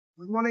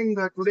Good morning.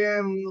 Today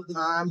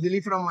I'm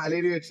Dilip from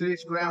ALERIO X-ray.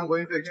 Today I'm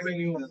going to explain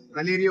you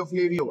ALERIO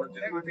Flavio,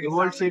 the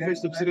world's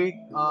safest X-ray.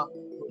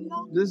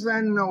 This is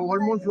an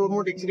almost floor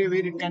mode X-ray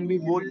where it can be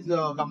both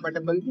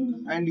compatible.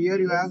 And here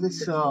you have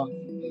this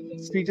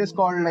features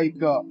called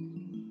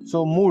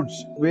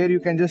moods where you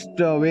can just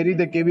vary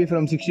the kV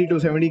from 60 to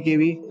 70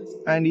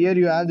 kV. And here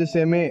you have this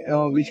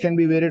MA which can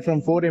be varied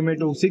from 4 MA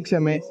to 6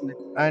 MA.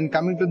 And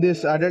coming to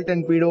this adult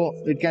and pedo,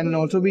 it can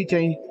also be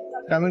changed.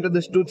 Coming to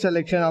this tooth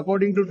selection,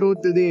 according to tooth,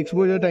 the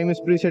exposure time is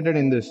presetted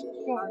in this.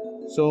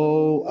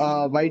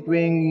 So, white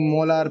wing,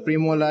 molar,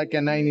 premolar,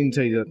 canine,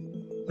 incisor.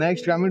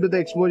 Next, coming to the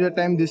exposure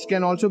time, this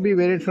can also be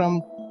varied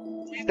from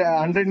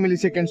 100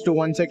 milliseconds to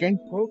 1 second.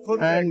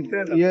 And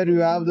here you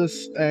have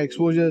this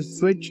exposure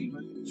switch.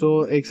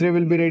 So, X-ray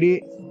will be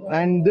ready.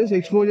 And this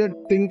exposure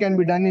thing can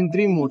be done in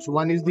 3 modes.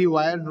 One is the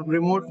wired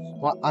remote,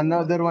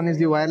 another one is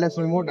the wireless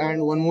remote,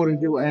 and one more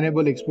is the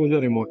enable exposure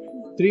remote.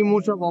 3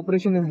 modes of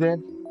operation is there,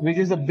 which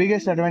is the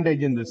biggest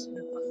advantage in this.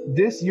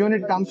 This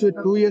unit comes with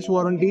 2 years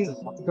warranty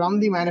from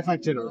the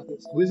manufacturer.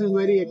 This is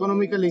very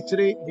economical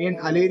X-ray in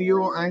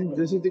ALERIO, and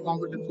this is the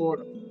competitor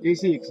for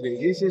AC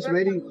X-ray. This is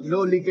very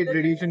low leakage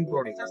radiation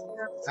product,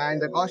 and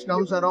the cost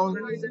comes around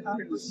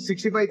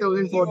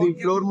 65,000 for the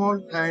floor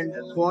mode, and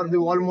for the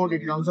wall mode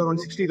it comes around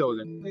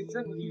 60,000.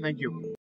 Thank you.